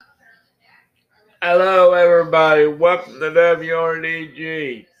Hello, everybody. Welcome to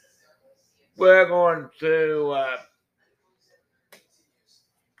WRDG. We're going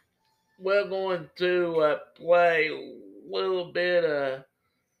to play a little bit of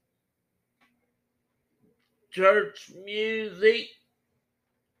church music.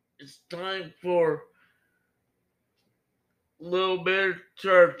 It's time for a little bit of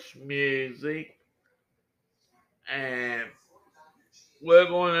church music, and we're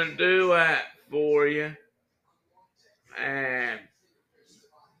going to do that for you. And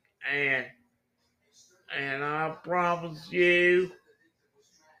and and I promise you,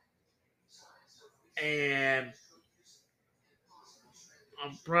 and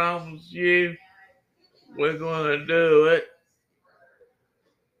I promise you, we're going to do it.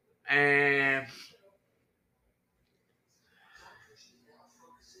 And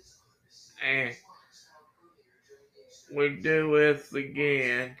and we do this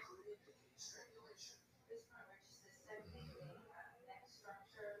again.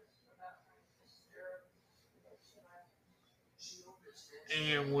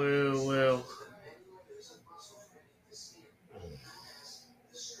 And we will.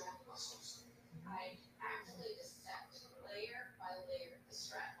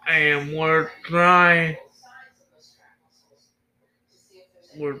 And we're trying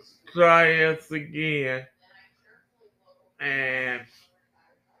this again. And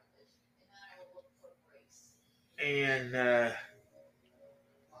and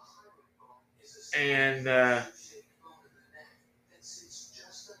and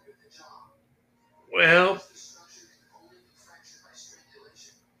well,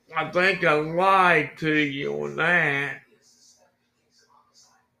 I think I lied to you on that.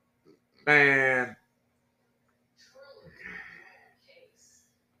 And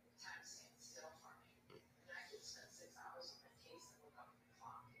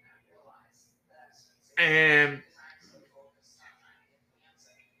and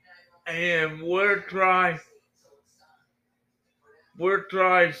and we're trying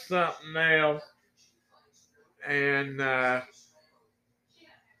something else. And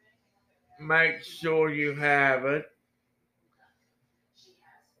make sure you have it.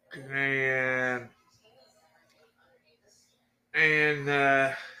 And and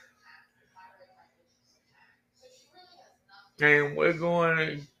uh, and we're going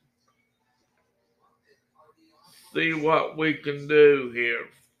to see what we can do here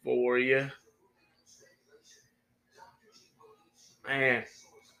for you.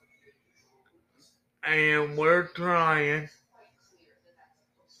 And we're trying.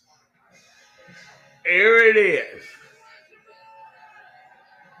 Here it is.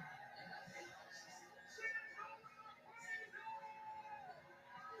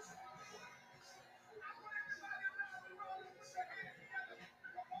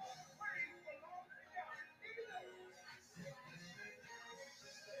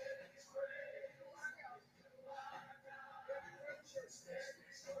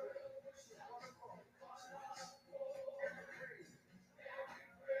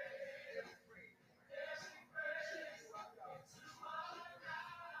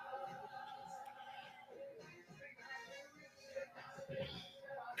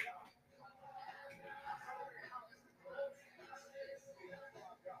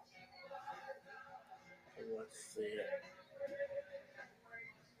 Let's see it.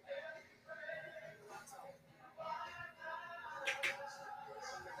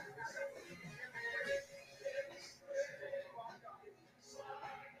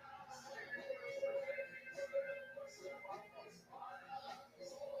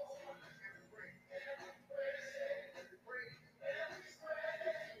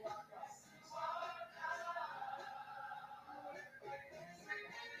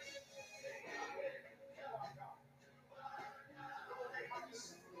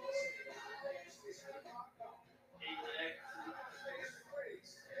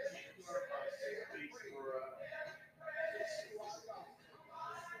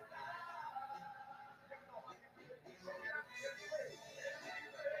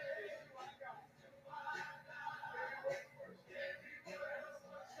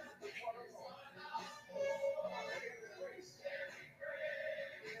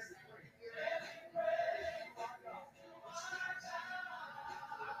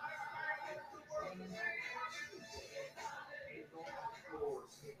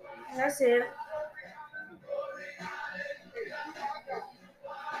 That's it.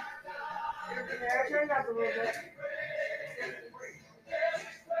 Yeah, I turned up a little bit.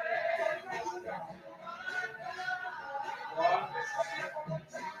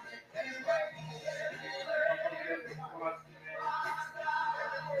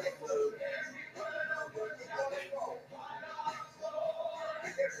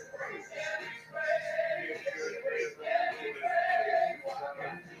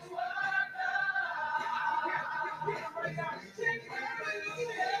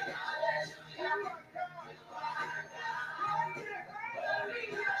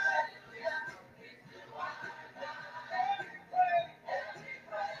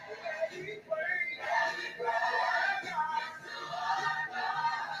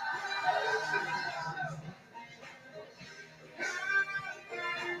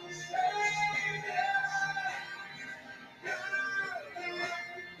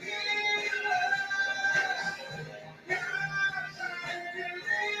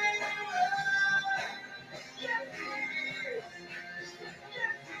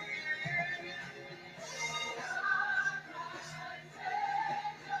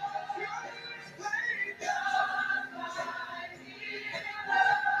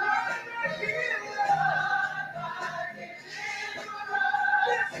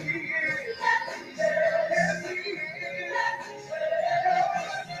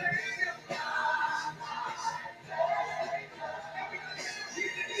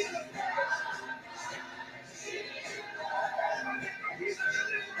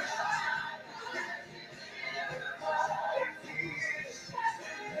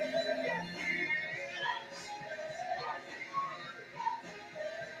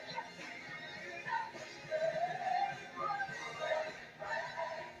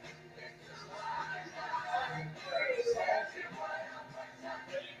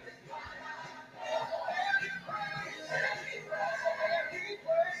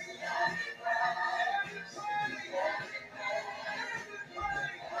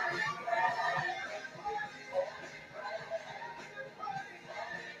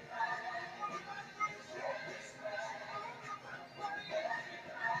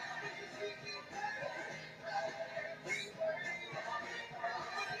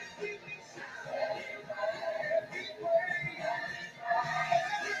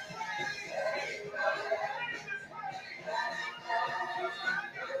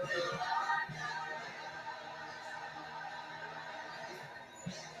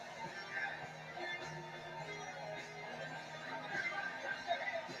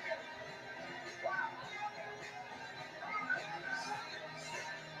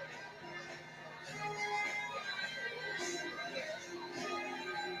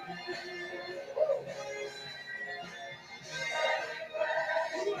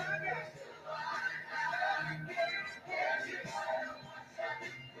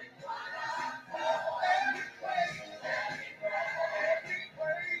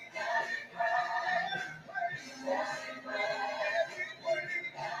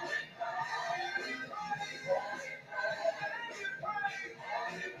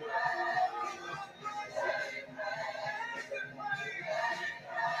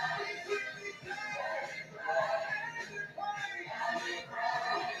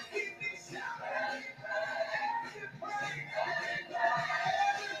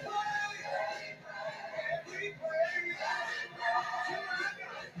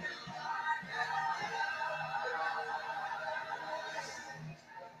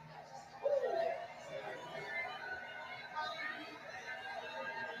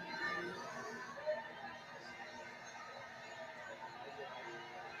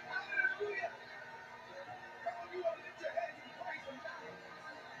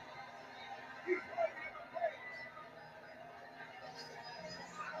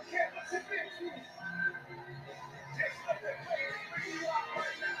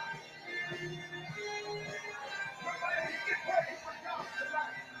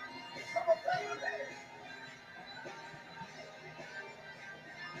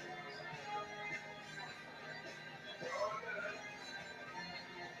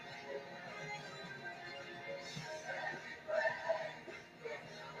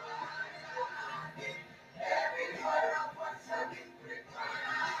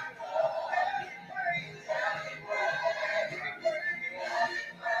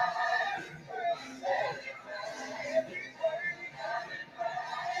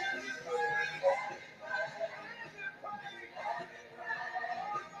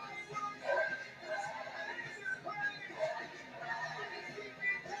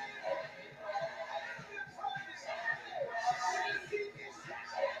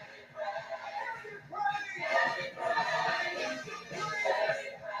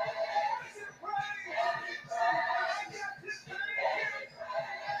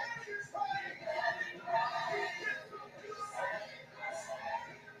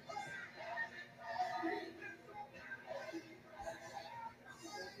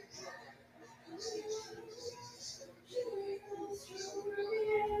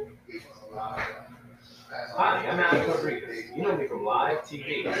 Live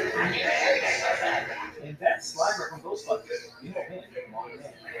TV. Invest Slimer from Ghostbusters. You know him, Long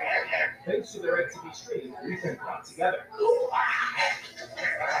Man. Thanks to the Red TV stream, we can come together.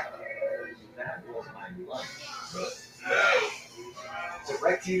 That was my lunch.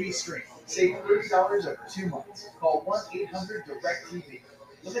 Direct TV stream. Save $30 over 2 months. Call 1-800-DIRECT-TV.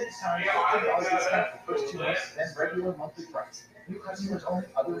 Limited time, $15 discount for the first 2 months, then regular monthly price. New customers only.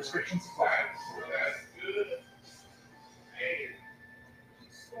 Other restrictions apply.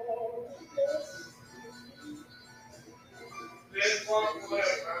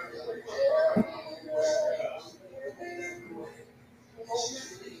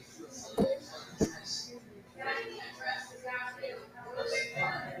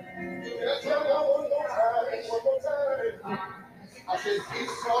 I said, he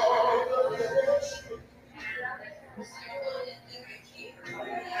saw the bush.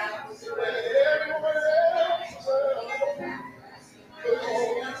 Everyone else could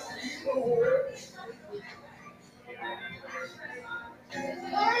only see the words. I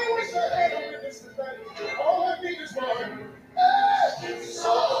wish I had a witness tonight. All I need is one. He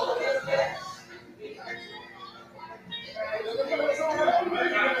saw the bush. Everyone else around me.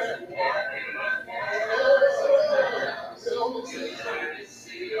 It only takes one to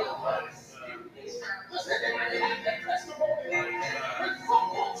see the words. Listen, testimony. We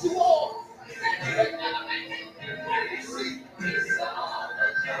want you all.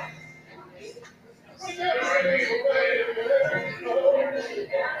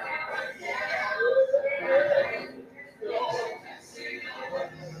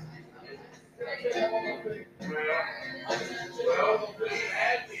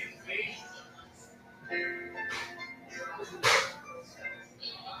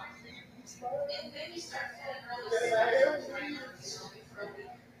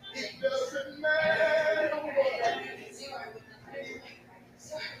 It doesn't matter what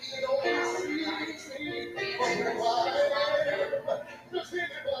it always sees me from who I am. Does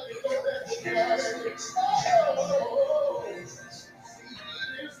anybody know that oh, he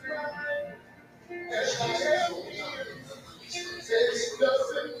is mine, and I am his. Said it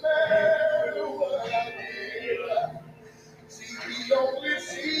doesn't matter what I did. See, he only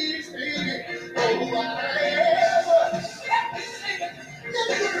sees me for who I am.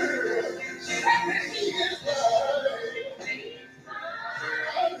 He is mine.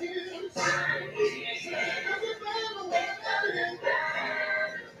 I'm his. Said it doesn't matter what I did.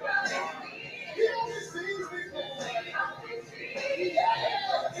 He only sees me for who I am. Yeah.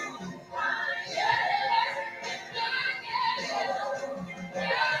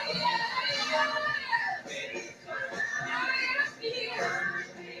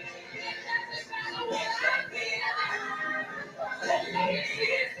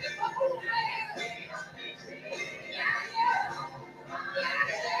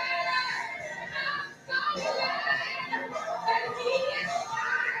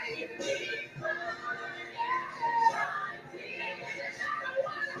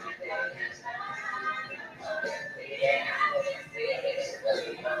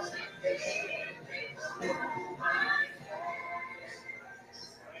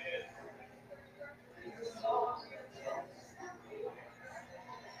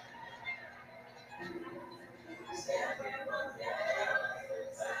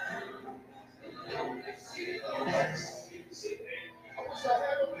 I wish I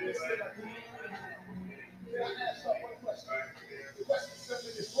had a witness tonight. Can I ask y'all one question? The question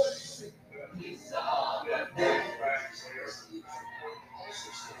simply is, what do you see? I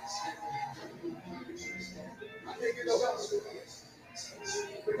can't get no help with this.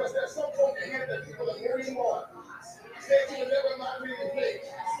 Because there's some folk in here that people are very on. Said you would never amount to anything.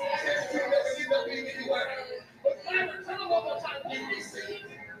 Said you would never end up being anywhere. But Byron, tell them one more time what we see.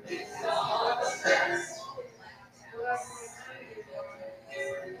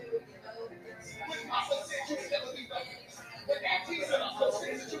 When Papa said you would never be nothing. When Auntie said all those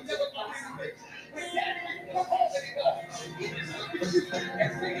things that you never thought anything. When Daddy come home and he goes, he just look at you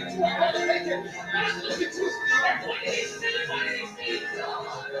and say that you are elevated. God look at you and what did he see? What did he see?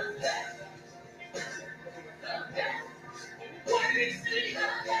 What did he see?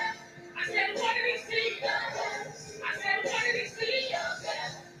 I said, what did he see? I said, what did he see? I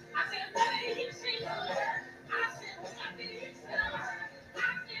said, what did he see? I said, what did he see? I said, what did he see?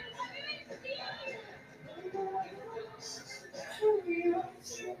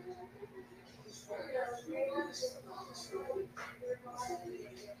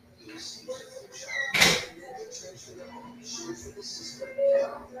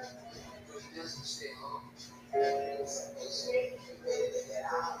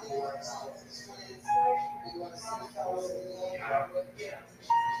 You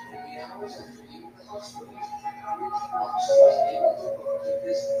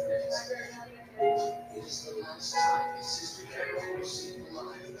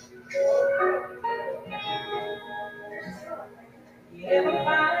ever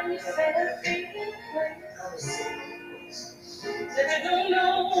find yourself in a place that you don't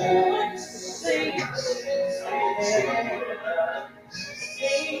know what to say?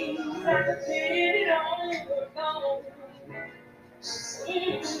 Things I depended on were gone.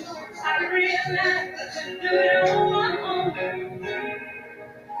 I realized I could do it on my own.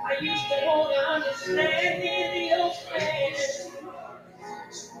 I used to want to understand in your plans.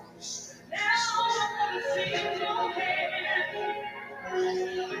 Now I want to see your hand.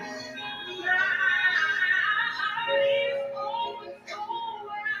 My heart is always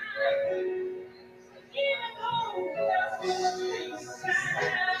going. Even though there's so much inside,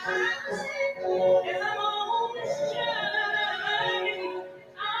 as I'm on this journey,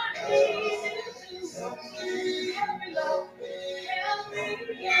 I need you to help me, Lord, help me,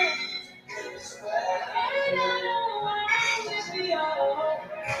 yeah. And I know I will be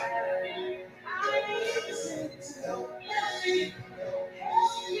alright. I need you to help me,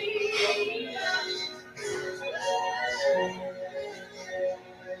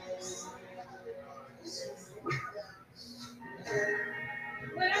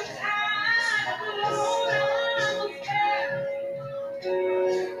 when I'm tired of the road I was at,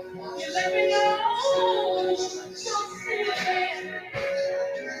 you let me know you're still there.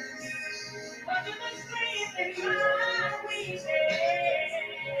 But you can see in my weakness,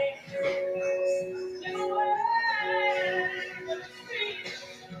 your word will speak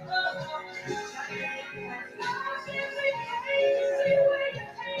of I simply can't see where you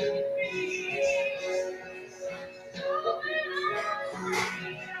take me. So when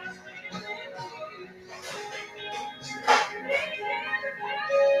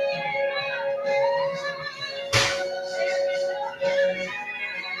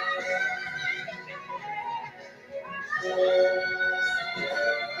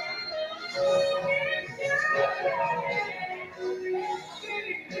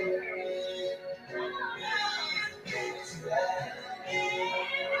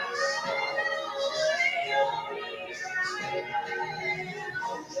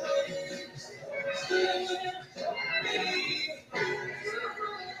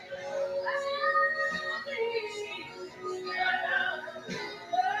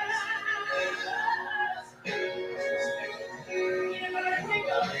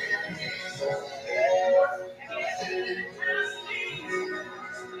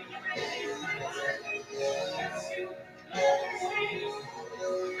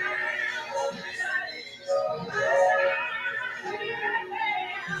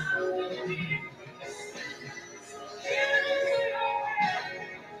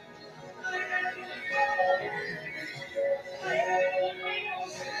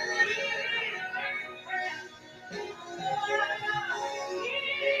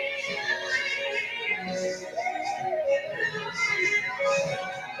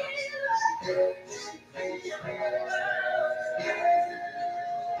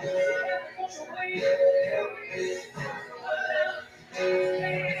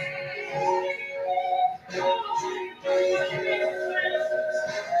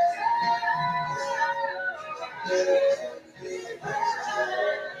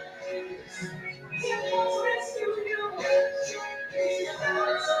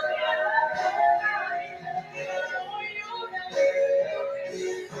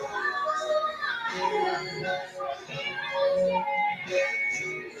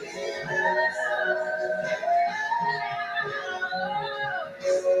I'm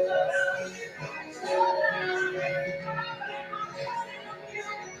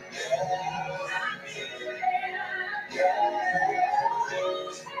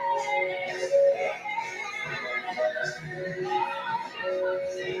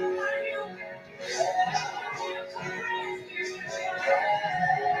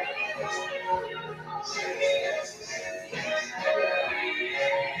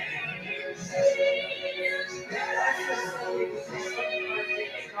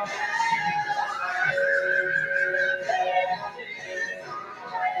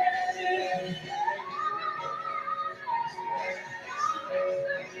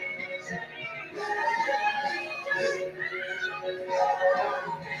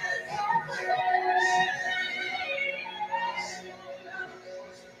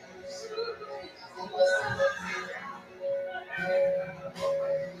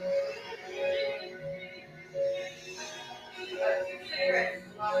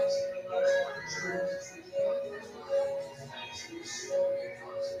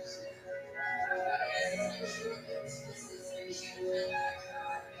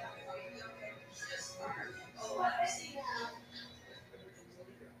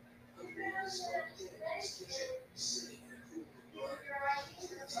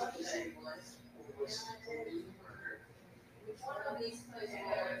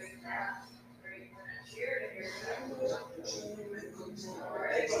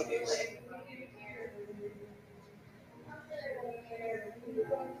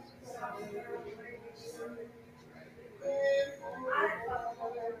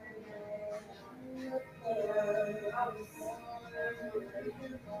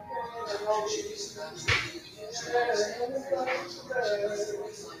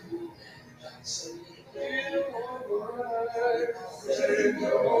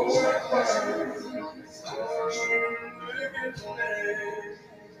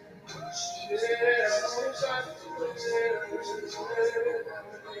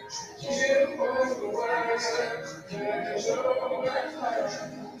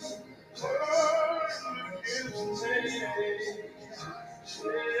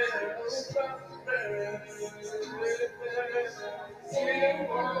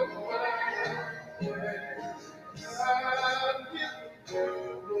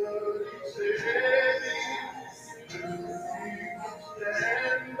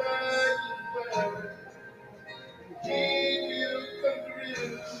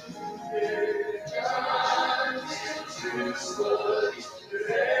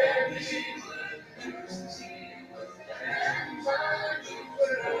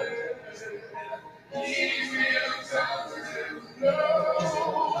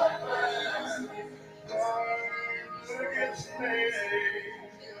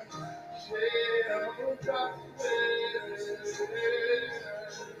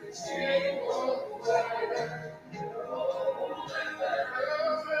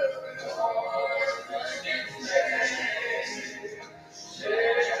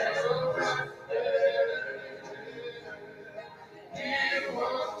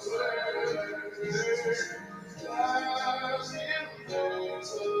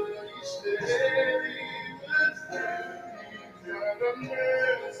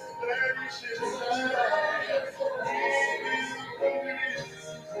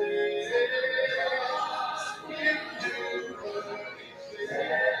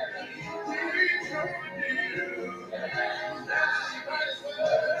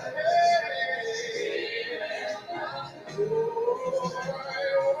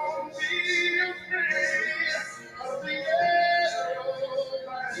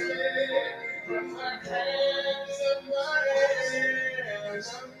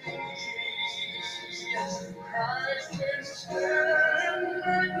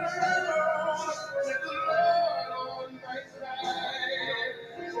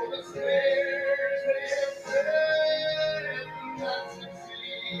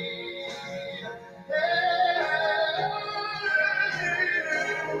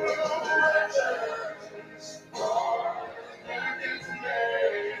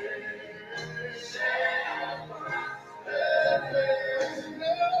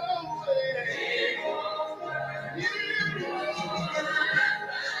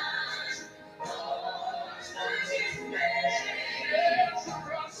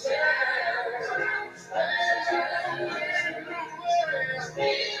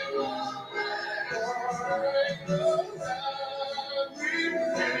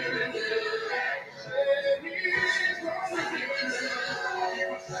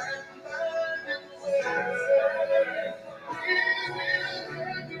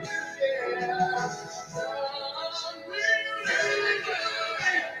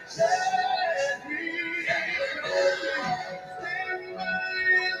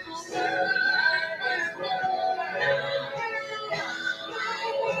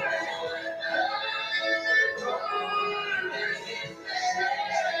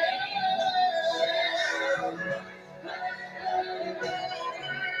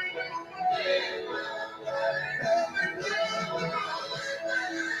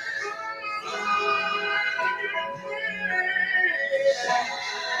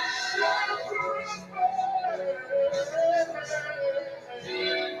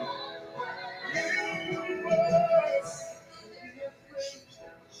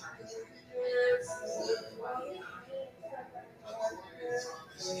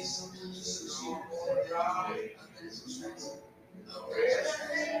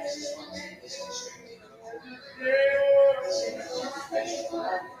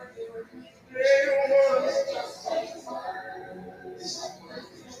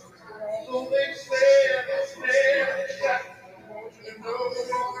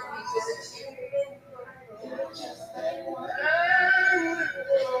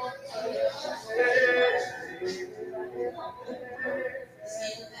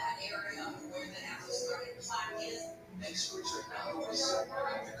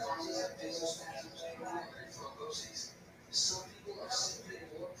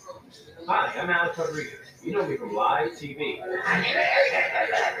Hi, I'm Alex Rodriguez. You know me from live TV.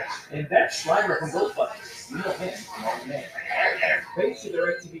 And that's Slimer from Ghostbusters. You know him from All Man. Thanks to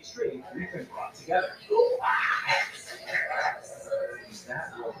DirecTV Stream, we've been brought together.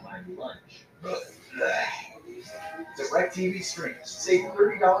 That was my lunch. DirecTV Stream. Save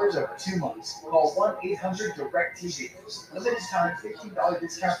 $30 over 2 months. Call 1-800-DirecTV. Limited time $15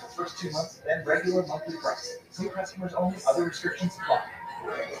 discount for first 2 months, then regular monthly price. New customers only. Other restrictions apply.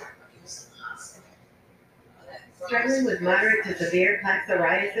 Struggling with moderate to severe plaque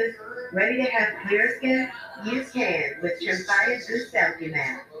psoriasis? Ready to have clear skin? You can with Tremfya's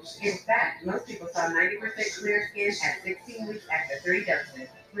Guselkumab. In fact, most people saw 90% clear skin at 16 weeks after 3 doses.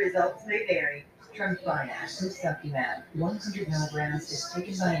 Results may vary. Tremfya Guselkumab, 100 milligrams, is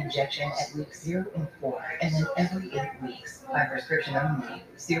taken by injection at weeks 0 and 4, and then every 8 weeks, by prescription only.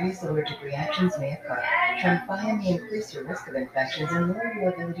 Serious allergic reactions may occur. Tremfya may increase your risk of infections and lower your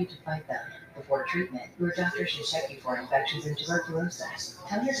ability to fight them. Before treatment, your doctor should check you for infections and tuberculosis.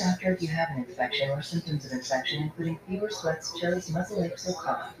 Tell your doctor if you have an infection or symptoms of infection, including fever, sweats, chills, muscle aches, or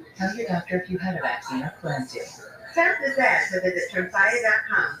cough. Tell your doctor if you had a vaccine or plan to. Tap this ad to visit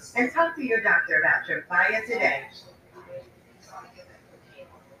Tremfya.com and talk to your doctor about Tremfya today.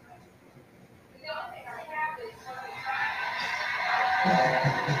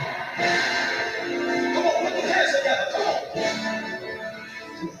 Come on, put your hands together. Come on.